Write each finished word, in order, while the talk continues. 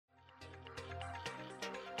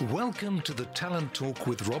Welcome to the Talent Talk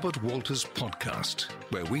with Robert Walters podcast,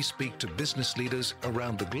 where we speak to business leaders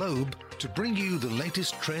around the globe to bring you the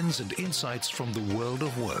latest trends and insights from the world of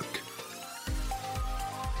work.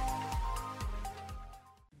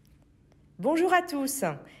 Bonjour à tous.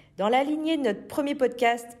 Dans la lignée de notre premier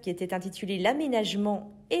podcast qui était intitulé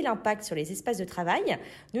L'aménagement et l'impact sur les espaces de travail,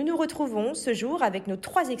 nous nous retrouvons ce jour avec nos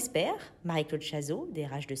 3 experts, Marie-Claude Chazot,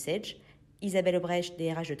 DRH de Sage, Isabelle Aubrecht,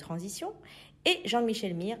 DRH de Transition, et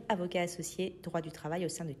Jean-Michel Mire, avocat associé droit du travail au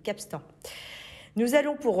sein de Capstan. Nous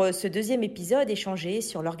allons pour ce deuxième épisode échanger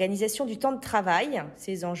sur l'organisation du temps de travail,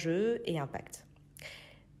 ses enjeux et impacts.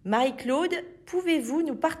 Marie-Claude, pouvez-vous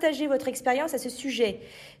nous partager votre expérience à ce sujet ?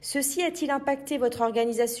 Ceci a-t-il impacté votre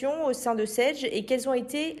organisation au sein de Sage et quels ont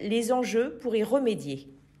été les enjeux pour y remédier ?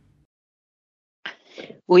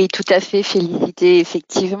 Oui, tout à fait, Félicité,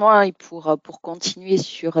 effectivement, et pour continuer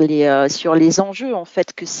sur les enjeux en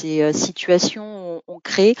fait que ces situations ont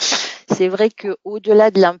créé, c'est vrai qu'au-delà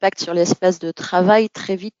de l'impact sur l'espace de travail,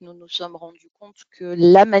 très vite nous nous sommes rendus compte que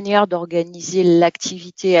la manière d'organiser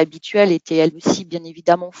l'activité habituelle était elle aussi bien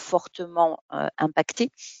évidemment fortement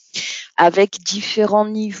impactée, avec différents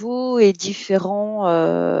niveaux et différents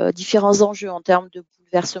enjeux en termes de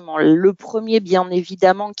bouleversement. Le premier, bien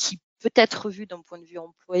évidemment, qui peut être vu d'un point de vue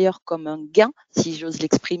employeur comme un gain, si j'ose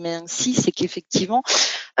l'exprimer ainsi, c'est qu'effectivement,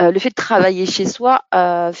 le fait de travailler chez soi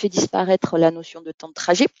fait disparaître la notion de temps de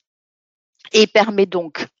trajet et permet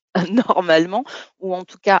donc normalement, ou en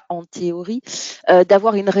tout cas en théorie,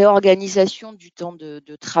 d'avoir une réorganisation du temps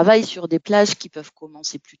de travail sur des plages qui peuvent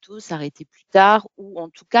commencer plus tôt, s'arrêter plus tard, ou en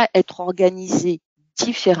tout cas être organisées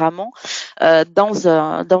différemment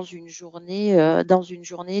dans une journée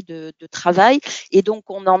de travail. Et donc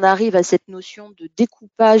on en arrive à cette notion de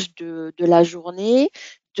découpage de la journée,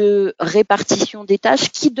 de répartition des tâches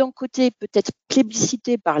qui d'un côté peut être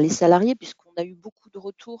plébiscitée par les salariés puisqu'on a eu beaucoup de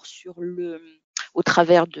retours au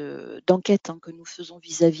travers d'enquêtes que nous faisons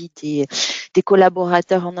vis-à-vis des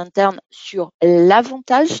collaborateurs en interne sur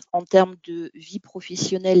l'avantage en termes de vie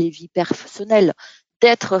professionnelle et vie personnelle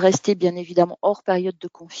d'être resté bien évidemment hors période de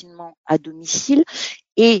confinement à domicile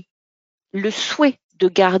et le souhait de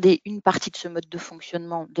garder une partie de ce mode de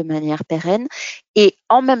fonctionnement de manière pérenne et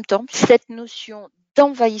en même temps cette notion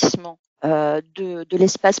d'envahissement de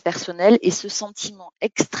l'espace personnel et ce sentiment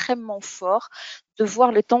extrêmement fort de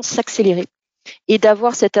voir le temps s'accélérer et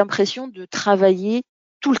d'avoir cette impression de travailler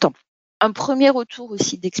tout le temps. Un premier retour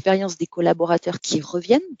aussi d'expérience des collaborateurs qui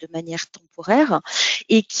reviennent de manière temporaire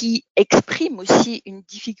et qui expriment aussi une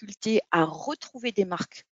difficulté à retrouver des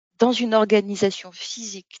marques dans une organisation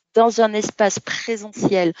physique, dans un espace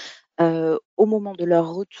présentiel au moment de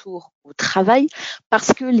leur retour au travail,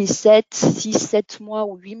 parce que les 7 mois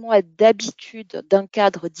ou 8 mois d'habitude d'un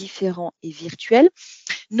cadre différent et virtuel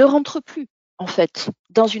ne rentrent plus en fait,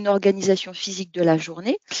 dans une organisation physique de la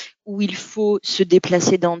journée où il faut se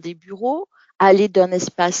déplacer dans des bureaux, aller d'un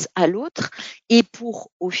espace à l'autre et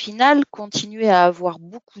pour, au final, continuer à avoir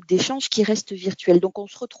beaucoup d'échanges qui restent virtuels. Donc, on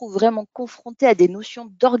se retrouve vraiment confronté à des notions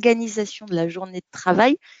d'organisation de la journée de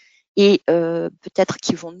travail et peut-être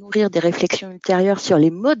qui vont nourrir des réflexions ultérieures sur les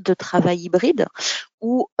modes de travail hybrides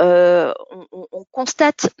où on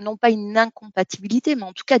constate non pas une incompatibilité, mais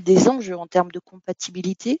en tout cas des enjeux en termes de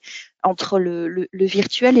compatibilité entre le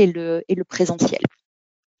virtuel et le présentiel.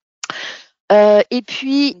 Et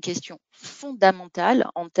puis, une question fondamentale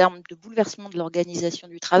en termes de bouleversement de l'organisation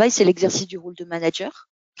du travail, c'est l'exercice du rôle de manager.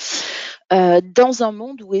 Dans un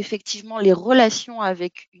monde où effectivement les relations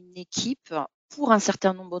avec une équipe, pour un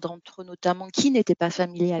certain nombre d'entre eux notamment qui n'étaient pas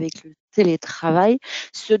familiers avec le télétravail,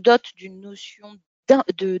 se dotent d'une notion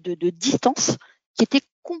de distance qui était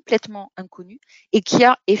complètement inconnue et qui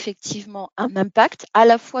a effectivement un impact à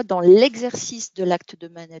la fois dans l'exercice de l'acte de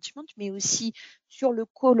management, mais aussi sur le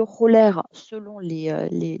corollaire selon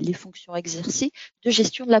les fonctions exercées de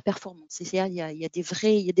gestion de la performance. C'est-à-dire il y a des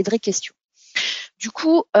vraies questions. Du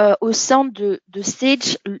coup, au sein de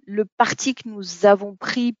Sage, le parti que nous avons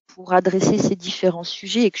pris pour adresser ces différents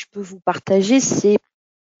sujets et que je peux vous partager, c'est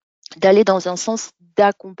d'aller dans un sens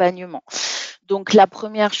d'accompagnement. Donc, la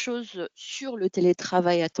première chose sur le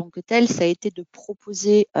télétravail en tant que tel, ça a été de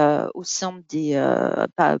proposer au sein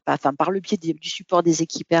par le biais du support des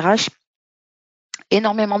équipes RH,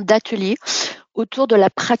 énormément d'ateliers autour de la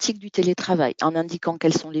pratique du télétravail, en indiquant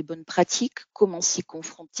quelles sont les bonnes pratiques, comment s'y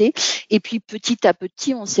confronter. Et puis petit à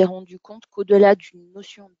petit, on s'est rendu compte qu'au-delà d'une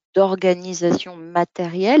notion d'organisation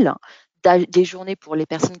matérielle, des journées pour les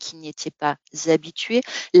personnes qui n'y étaient pas habituées,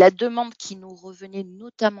 la demande qui nous revenait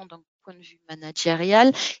notamment d'un point de vue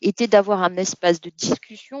managérial était d'avoir un espace de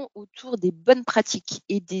discussion autour des bonnes pratiques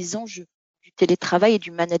et des enjeux du du télétravail et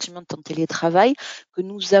du management en télétravail que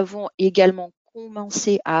nous avons également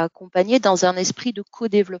commencé à accompagner dans un esprit de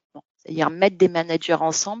co-développement, c'est-à-dire mettre des managers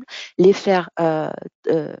ensemble, les faire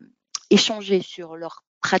échanger sur leurs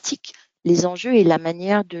pratiques, les enjeux et la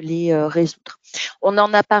manière de les résoudre. On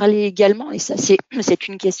en a parlé également, et ça c'est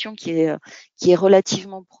une question qui est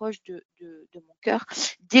relativement proche de mon cœur.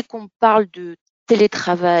 Dès qu'on parle de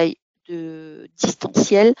télétravail, de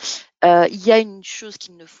distanciel, il y a une chose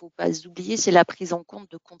qu'il ne faut pas oublier, c'est la prise en compte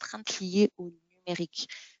de contraintes liées au numérique.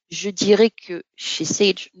 Je dirais que chez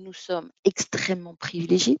Sage, nous sommes extrêmement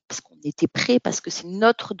privilégiés parce qu'on était prêts, parce que c'est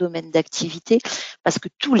notre domaine d'activité, parce que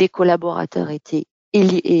tous les collaborateurs étaient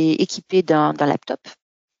équipés d'un laptop.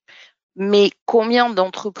 Mais combien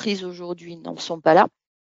d'entreprises aujourd'hui n'en sont pas là?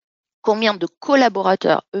 Combien de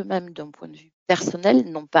collaborateurs eux-mêmes, d'un point de vue personnel,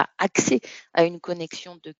 n'ont pas accès à une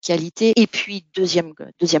connexion de qualité? Et puis, deuxième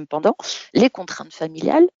pendant, les contraintes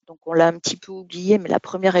familiales. Donc, on l'a un petit peu oublié, mais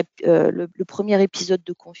le premier épisode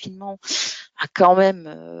de confinement a quand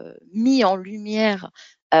même mis en lumière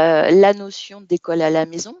la notion d'école à la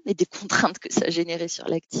maison et des contraintes que ça générait sur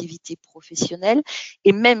l'activité professionnelle.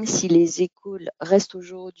 Et même si les écoles restent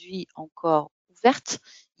aujourd'hui encore ouvertes,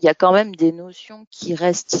 il y a quand même des notions qui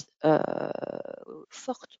restent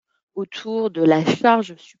fortes autour de la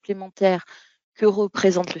charge supplémentaire que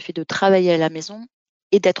représente le fait de travailler à la maison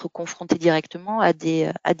et d'être confronté directement à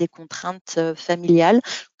des contraintes familiales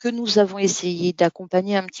que nous avons essayé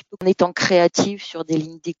d'accompagner un petit peu en étant créatifs sur des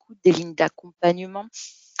lignes d'écoute, des lignes d'accompagnement,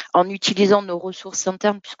 en utilisant nos ressources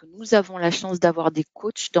internes, puisque nous avons la chance d'avoir des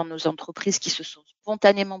coachs dans nos entreprises qui se sont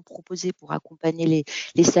spontanément proposés pour accompagner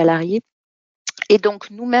les salariés. Et donc,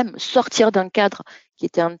 nous-mêmes, sortir d'un cadre qui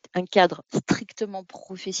était un cadre strictement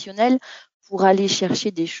professionnel pour aller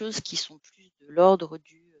chercher des choses qui sont plus de l'ordre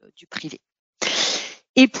du privé.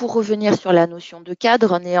 Et pour revenir sur la notion de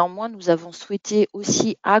cadre, néanmoins, nous avons souhaité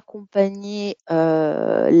aussi accompagner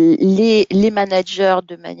les managers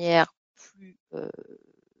de manière plus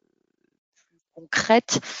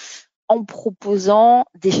concrète en proposant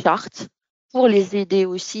des chartes pour les aider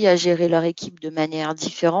aussi à gérer leur équipe de manière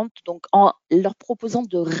différente. Donc, en leur proposant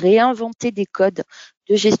de réinventer des codes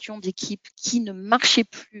de gestion d'équipe qui ne marchaient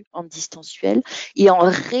plus en distanciel et en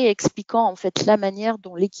réexpliquant en fait la manière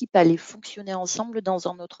dont l'équipe allait fonctionner ensemble dans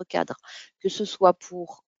un autre cadre, que ce soit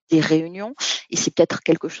pour des réunions, et c'est peut-être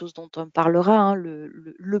quelque chose dont on parlera, hein,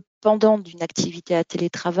 le pendant d'une activité à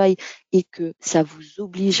télétravail, et que ça vous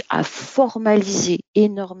oblige à formaliser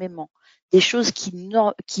énormément des choses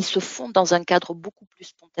qui se font dans un cadre beaucoup plus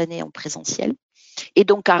spontané en présentiel, et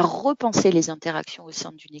donc à repenser les interactions au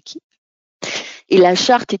sein d'une équipe. Et la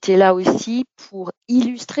charte était là aussi pour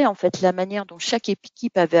illustrer en fait la manière dont chaque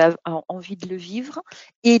équipe avait envie de le vivre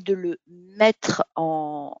et de le mettre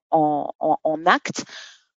en acte,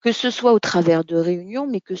 que ce soit au travers de réunions,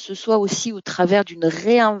 mais que ce soit aussi au travers d'une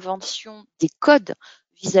réinvention des codes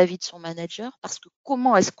vis-à-vis de son manager, parce que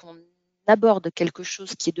comment est-ce qu'on aborde quelque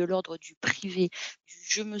chose qui est de l'ordre du privé, du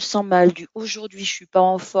je me sens mal, du aujourd'hui je suis pas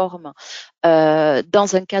en forme,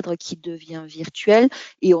 dans un cadre qui devient virtuel,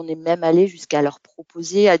 et on est même allé jusqu'à leur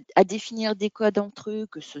proposer à définir des codes entre eux,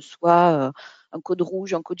 que ce soit un code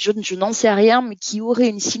rouge, un code jaune, je n'en sais rien, mais qui aurait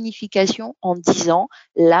une signification en disant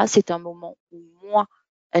là c'est un moment où moi,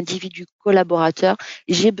 individu collaborateur,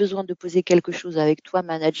 j'ai besoin de poser quelque chose avec toi,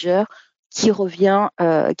 manager, qui revient,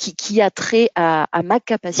 qui a trait à ma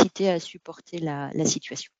capacité à supporter la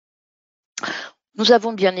situation. Nous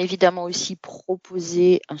avons bien évidemment aussi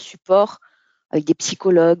proposé un support avec des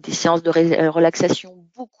psychologues, des séances de relaxation,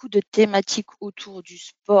 beaucoup de thématiques autour du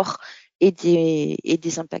sport et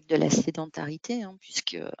des impacts de la sédentarité, hein,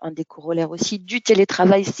 puisque un des corollaires aussi du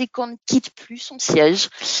télétravail, c'est qu'on ne quitte plus son siège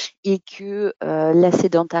et que la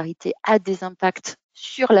sédentarité a des impacts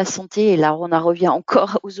sur la santé. Et là, on en revient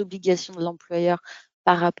encore aux obligations de l'employeur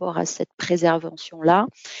par rapport à cette préservation-là.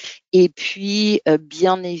 Et puis,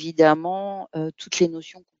 bien évidemment, toutes les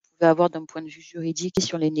notions qu'on pouvait avoir d'un point de vue juridique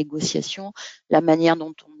sur les négociations, la manière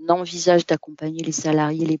dont on envisage d'accompagner les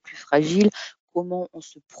salariés les plus fragiles, comment on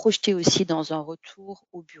se projetait aussi dans un retour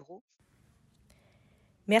au bureau.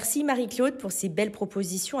 Merci Marie-Claude pour ces belles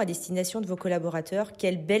propositions à destination de vos collaborateurs.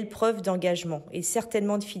 Quelle belle preuve d'engagement et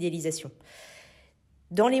certainement de fidélisation.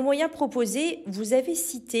 Dans les moyens proposés, vous avez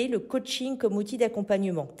cité le coaching comme outil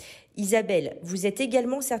d'accompagnement. Isabelle, vous êtes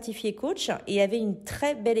également certifiée coach et avez une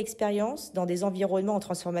très belle expérience dans des environnements en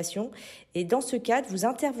transformation. Et dans ce cadre, vous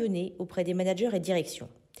intervenez auprès des managers et directions.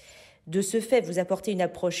 De ce fait, vous apportez une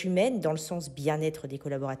approche humaine dans le sens bien-être des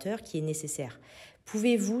collaborateurs qui est nécessaire.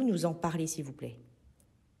 Pouvez-vous nous en parler, s'il vous plaît ?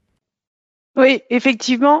 Oui,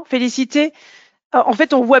 effectivement, Félicité. En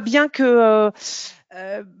fait, on voit bien que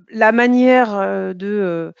La manière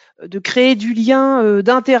de créer du lien,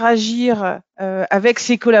 d'interagir avec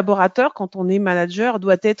ses collaborateurs quand on est manager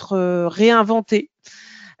doit être réinventée.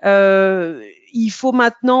 Il faut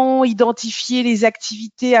maintenant identifier les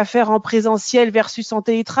activités à faire en présentiel versus en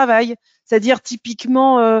télétravail. C'est-à-dire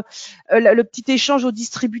typiquement le petit échange au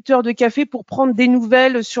distributeur de café pour prendre des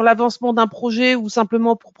nouvelles sur l'avancement d'un projet ou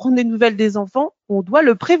simplement pour prendre des nouvelles des enfants, on doit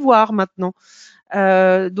le prévoir maintenant.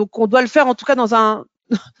 Donc on doit le faire en tout cas dans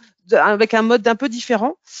avec un mode un peu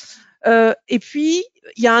différent. Et puis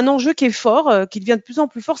il y a un enjeu qui est fort, qui devient de plus en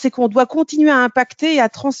plus fort, c'est qu'on doit continuer à impacter et à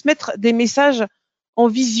transmettre des messages en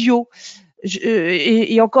visio.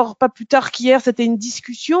 Et encore pas plus tard qu'hier, c'était une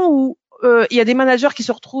discussion où il y a des managers qui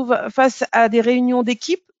se retrouvent face à des réunions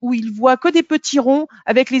d'équipe où ils voient que des petits ronds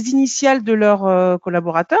avec les initiales de leurs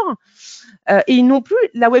collaborateurs. Et ils n'ont plus,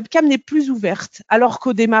 la webcam n'est plus ouverte. Alors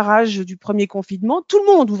qu'au démarrage du premier confinement, tout le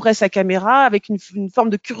monde ouvrait sa caméra avec une forme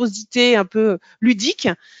de curiosité un peu ludique.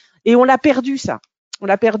 Et on l'a perdu, ça. On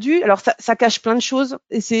l'a perdu. Alors, ça cache plein de choses.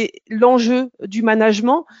 Et c'est l'enjeu du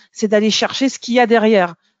management, c'est d'aller chercher ce qu'il y a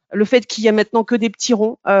derrière. Le fait qu'il y a maintenant que des petits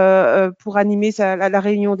ronds pour animer la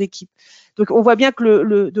réunion d'équipe. Donc, on voit bien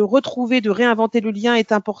que de retrouver, de réinventer le lien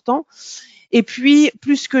est important. Et puis,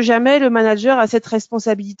 plus que jamais, le manager a cette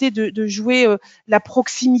responsabilité de jouer la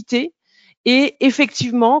proximité. Et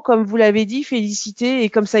effectivement, comme vous l'avez dit, Félicité, et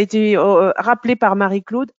comme ça a été rappelé par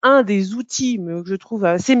Marie-Claude, un des outils que je trouve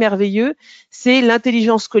assez merveilleux, c'est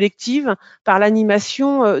l'intelligence collective par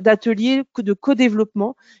l'animation d'ateliers de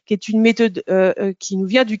co-développement, qui est une méthode qui nous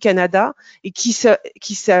vient du Canada et qui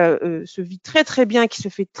se vit très très bien, qui se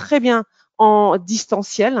fait très bien en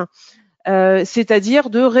distanciel.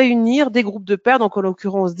 C'est-à-dire de réunir des groupes de pairs, donc en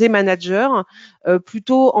l'occurrence des managers,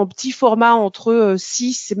 plutôt en petit format entre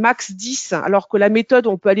 6, max 10, alors que la méthode,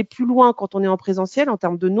 on peut aller plus loin quand on est en présentiel en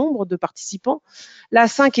termes de nombre de participants. Là,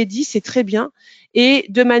 5 et 10, c'est très bien. Et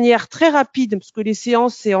de manière très rapide, parce que les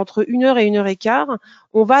séances, c'est entre 1 heure et 1 heure et quart,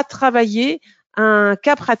 on va travailler un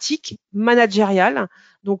cas pratique managérial.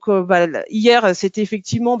 Donc hier, c'était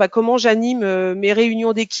effectivement comment j'anime mes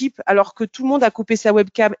réunions d'équipe alors que tout le monde a coupé sa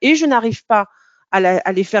webcam et je n'arrive pas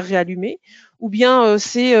à les faire réallumer. Ou bien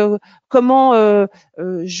c'est comment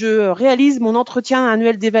je réalise mon entretien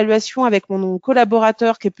annuel d'évaluation avec mon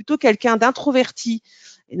collaborateur qui est plutôt quelqu'un d'introverti,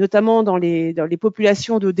 et notamment dans les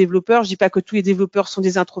populations de développeurs. Je dis pas que tous les développeurs sont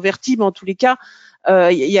des introvertis, mais en tous les cas,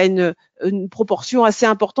 il y a une proportion assez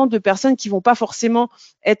importante de personnes qui vont pas forcément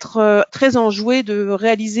être très enjouées de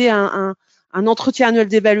réaliser un entretien annuel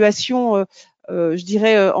d'évaluation, je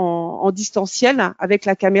dirais en distanciel avec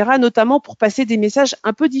la caméra, notamment pour passer des messages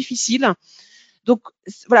un peu difficiles. Donc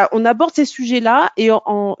voilà, on aborde ces sujets-là et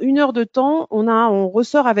en 1 heure de temps, on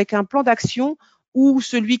ressort avec un plan d'action où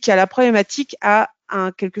celui qui a la problématique a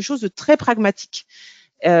quelque chose de très pragmatique.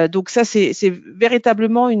 Donc ça, c'est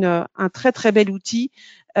véritablement un très très bel outil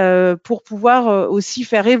pour pouvoir aussi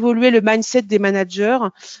faire évoluer le mindset des managers,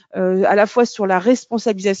 à la fois sur la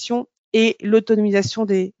responsabilisation et l'autonomisation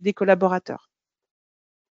des collaborateurs.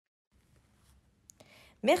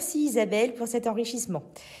 Merci Isabelle pour cet enrichissement.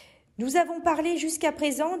 Nous avons parlé jusqu'à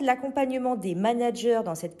présent de l'accompagnement des managers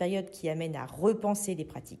dans cette période qui amène à repenser les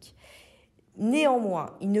pratiques. Néanmoins,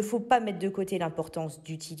 il ne faut pas mettre de côté l'importance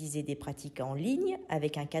d'utiliser des pratiques en ligne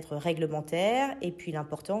avec un cadre réglementaire et puis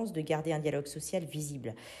l'importance de garder un dialogue social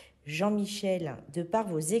visible. Jean-Michel, de par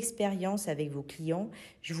vos expériences avec vos clients,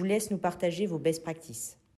 je vous laisse nous partager vos best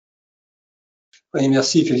practices. Oui,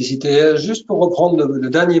 merci, Félicité. Juste pour reprendre le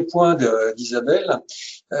dernier point d'Isabelle,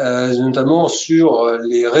 notamment sur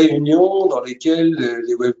les réunions dans lesquelles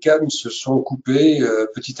les webcams se sont coupées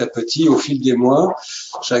petit à petit au fil des mois,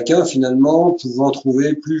 chacun finalement pouvant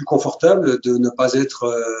trouver plus confortable de ne pas être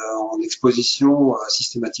en exposition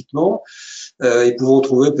systématiquement et pouvant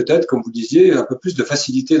trouver peut-être, comme vous disiez, un peu plus de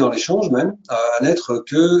facilité dans l'échange même, à n'être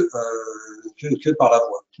que par la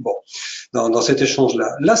voix. Bon, dans cet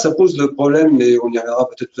échange-là. Là, ça pose le problème, mais on y reviendra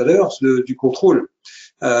peut-être tout à l'heure, du contrôle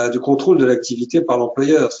de l'activité par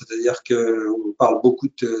l'employeur. C'est-à-dire qu'on parle beaucoup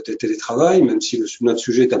de télétravail, même si notre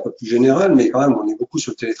sujet est un peu plus général, mais quand même, on est beaucoup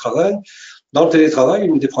sur le télétravail. Dans le télétravail,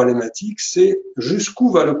 une des problématiques, c'est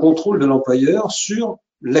jusqu'où va le contrôle de l'employeur sur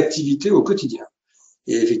l'activité au quotidien.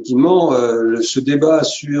 Et effectivement, ce débat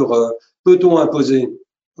sur peut-on imposer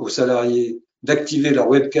aux salariés d'activer leur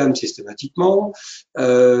webcam systématiquement,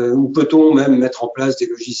 ou peut-on même mettre en place des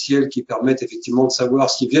logiciels qui permettent effectivement de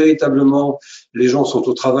savoir si véritablement les gens sont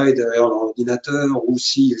au travail derrière leur ordinateur ou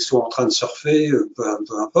s'ils sont en train de surfer,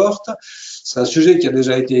 peu importe. C'est un sujet qui a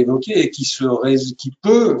déjà été évoqué et qui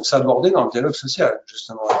peut s'aborder dans le dialogue social,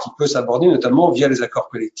 justement, qui peut s'aborder notamment via les accords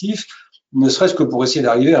collectifs, ne serait-ce que pour essayer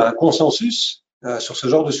d'arriver à un consensus sur ce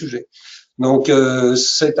genre de sujet. Donc,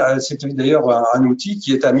 c'est d'ailleurs un outil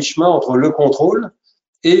qui est à mi-chemin entre le contrôle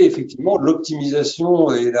et effectivement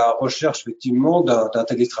l'optimisation et la recherche effectivement d'un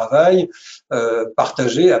télétravail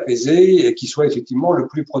partagé, apaisé et qui soit effectivement le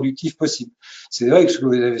plus productif possible. C'est vrai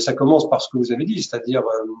que ça commence par ce que vous avez dit, c'est-à-dire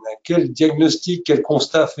quel diagnostic, quel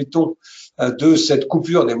constat fait-on de cette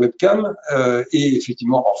coupure des webcams et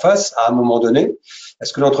effectivement en face, à un moment donné,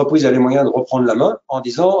 est-ce que l'entreprise a les moyens de reprendre la main en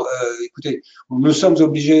disant écoutez, nous sommes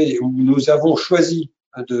obligés, nous avons choisi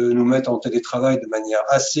de nous mettre en télétravail de manière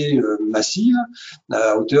assez massive,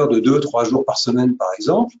 à hauteur de 2-3 jours par semaine, par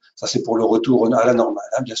exemple. Ça, c'est pour le retour à la normale,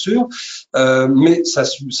 hein, bien sûr. Mais ça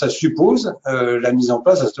suppose la mise en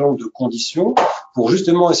place d'un certain nombre de conditions pour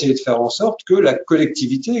justement essayer de faire en sorte que la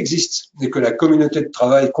collectivité existe et que la communauté de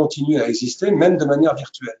travail continue à exister, même de manière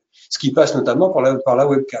virtuelle. Ce qui passe notamment par la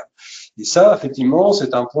webcam. Et ça, effectivement,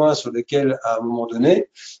 c'est un point sur lequel, à un moment donné,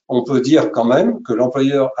 on peut dire quand même que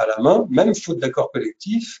l'employeur a la main, même faute d'accord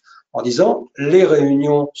collectif, en disant les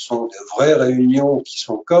réunions sont de vraies réunions qui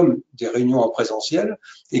sont comme des réunions en présentiel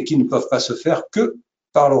et qui ne peuvent pas se faire que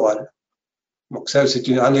par l'oral. Donc ça,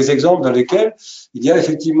 c'est un des exemples dans lesquels il y a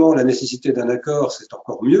effectivement la nécessité d'un accord, c'est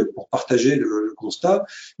encore mieux pour partager le constat,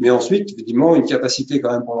 mais ensuite, évidemment, une capacité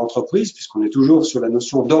quand même pour l'entreprise, puisqu'on est toujours sur la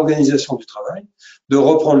notion d'organisation du travail, de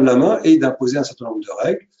reprendre la main et d'imposer un certain nombre de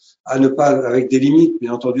règles, à ne pas, avec des limites,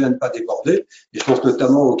 bien entendu, à ne pas déborder. Et je pense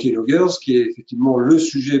notamment aux keyloggers, qui est effectivement le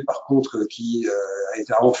sujet, par contre, qui a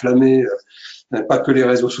été enflammé, pas que les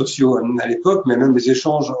réseaux sociaux à l'époque, mais même les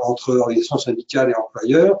échanges entre organisations syndicales et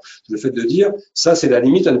employeurs, le fait de dire, ça, c'est la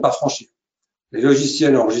limite à ne pas franchir. Les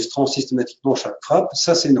logiciels enregistrant systématiquement chaque frappe,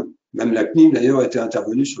 ça, c'est non. Même la CNIL, d'ailleurs, était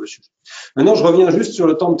intervenue sur le sujet. Maintenant, je reviens juste sur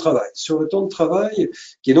le temps de travail. Sur le temps de travail,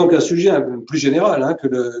 qui est donc un sujet un peu plus général que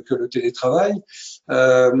le télétravail,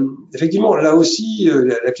 effectivement, là aussi,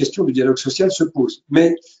 la question du dialogue social se pose.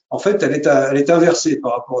 Mais en fait, elle est inversée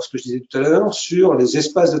par rapport à ce que je disais tout à l'heure sur les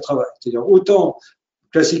espaces de travail. C'est-à-dire, autant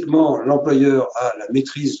classiquement, l'employeur a la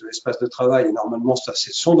maîtrise de l'espace de travail et normalement, ça,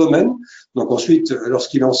 c'est son domaine. Donc ensuite,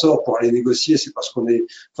 lorsqu'il en sort pour aller négocier, c'est parce qu'on est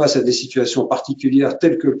face à des situations particulières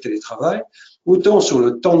telles que le télétravail. Autant sur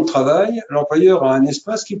le temps de travail, l'employeur a un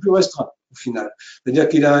espace qui est plus restreint au final. C'est-à-dire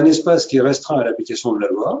qu'il a un espace qui est restreint à l'application de la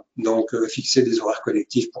loi, donc fixer des horaires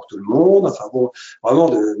collectifs pour tout le monde, enfin bon, vraiment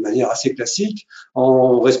de manière assez classique,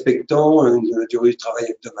 en respectant une durée de travail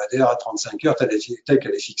hebdomadaire à 35 heures telle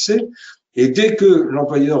qu'elle est fixée. Et dès que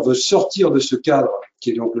l'employeur veut sortir de ce cadre,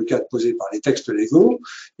 qui est donc le cadre posé par les textes légaux,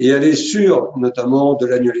 et aller sur notamment de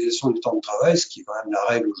l'annualisation du temps de travail, ce qui est quand même la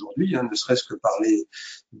règle aujourd'hui, ne serait-ce que par les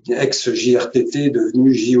ex-JRTT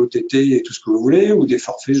devenus JOTT et tout ce que vous voulez, ou des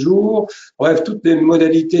forfaits jours, bref, toutes les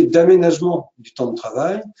modalités d'aménagement du temps de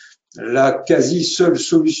travail, la quasi seule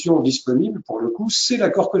solution disponible, pour le coup, c'est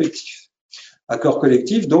l'accord collectif. Accord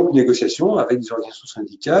collectif, donc négociation avec des organisations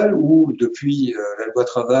syndicales ou depuis la loi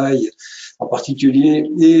travail en particulier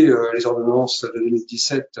et les ordonnances de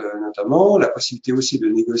 2017 notamment, la possibilité aussi de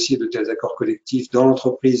négocier de tels accords collectifs dans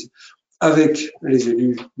l'entreprise avec les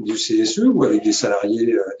élus du CSE ou avec des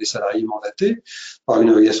salariés mandatés par une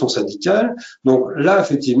organisation syndicale. Donc là,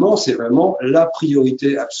 effectivement, c'est vraiment la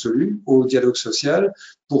priorité absolue au dialogue social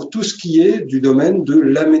pour tout ce qui est du domaine de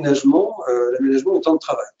l'aménagement du temps de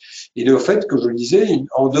travail. Et le fait, comme je le disais,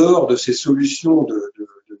 en dehors de ces solutions de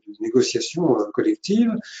négociation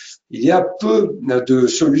collective, il y a peu de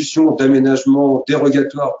solutions d'aménagement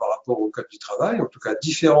dérogatoires par rapport au Code du travail, en tout cas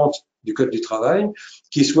différentes du Code du travail,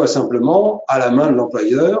 qui soient simplement à la main de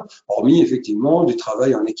l'employeur, hormis effectivement du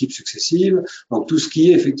travail en équipe successive. Donc tout ce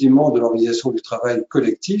qui est effectivement de l'organisation du travail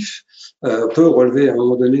collectif peut relever à un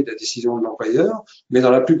moment donné de la décision de l'employeur, mais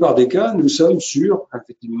dans la plupart des cas, nous sommes sur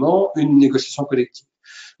effectivement une négociation collective.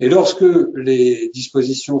 Et lorsque les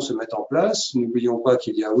dispositions se mettent en place, n'oublions pas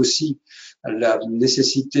qu'il y a aussi la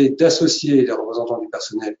nécessité d'associer les représentants du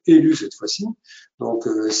personnel élus cette fois-ci, donc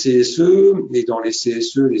CSE et dans les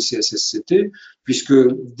CSE, les CSSCT, puisque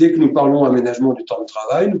dès que nous parlons aménagement du temps de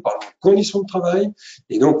travail, nous parlons de conditions de travail,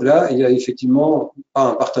 et donc là, il y a effectivement pas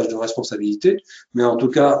un partage de responsabilité, mais en tout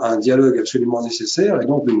cas un dialogue absolument nécessaire, et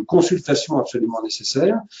donc une consultation absolument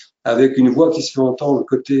nécessaire, avec une voix qui se fait entendre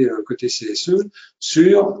côté CSE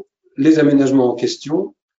sur les aménagements en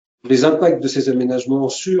question, les impacts de ces aménagements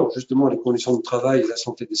sur justement les conditions de travail et la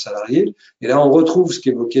santé des salariés. Et là, on retrouve ce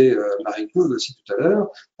qu'évoquait Marie-Claude aussi tout à l'heure,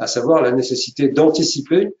 à savoir la nécessité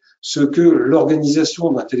d'anticiper ce que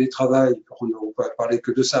l'organisation d'un télétravail, on ne va pas parler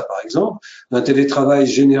que de ça par exemple, d'un télétravail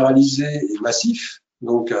généralisé et massif,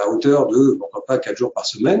 donc à hauteur de, pourquoi pas, 4 jours par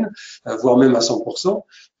semaine, voire même à 100%,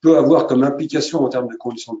 peut avoir comme implication en termes de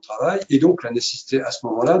conditions de travail et donc la nécessité à ce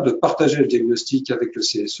moment-là de partager le diagnostic avec le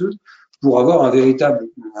CSE pour avoir un véritable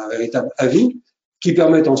avis qui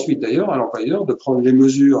permettent ensuite d'ailleurs à l'employeur de prendre les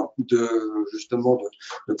mesures de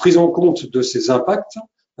prise en compte de ces impacts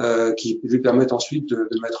qui lui permettent ensuite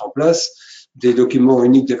de mettre en place des documents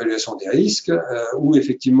uniques d'évaluation des risques ou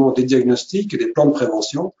effectivement des diagnostics et des plans de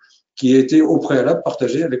prévention qui étaient au préalable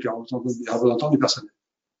partagés avec les représentants du personnel.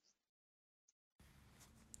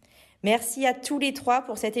 Merci à tous les trois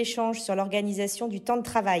pour cet échange sur l'organisation du temps de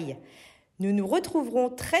travail. Nous nous retrouverons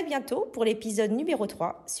très bientôt pour l'épisode numéro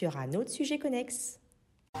 3 sur un autre sujet connexe.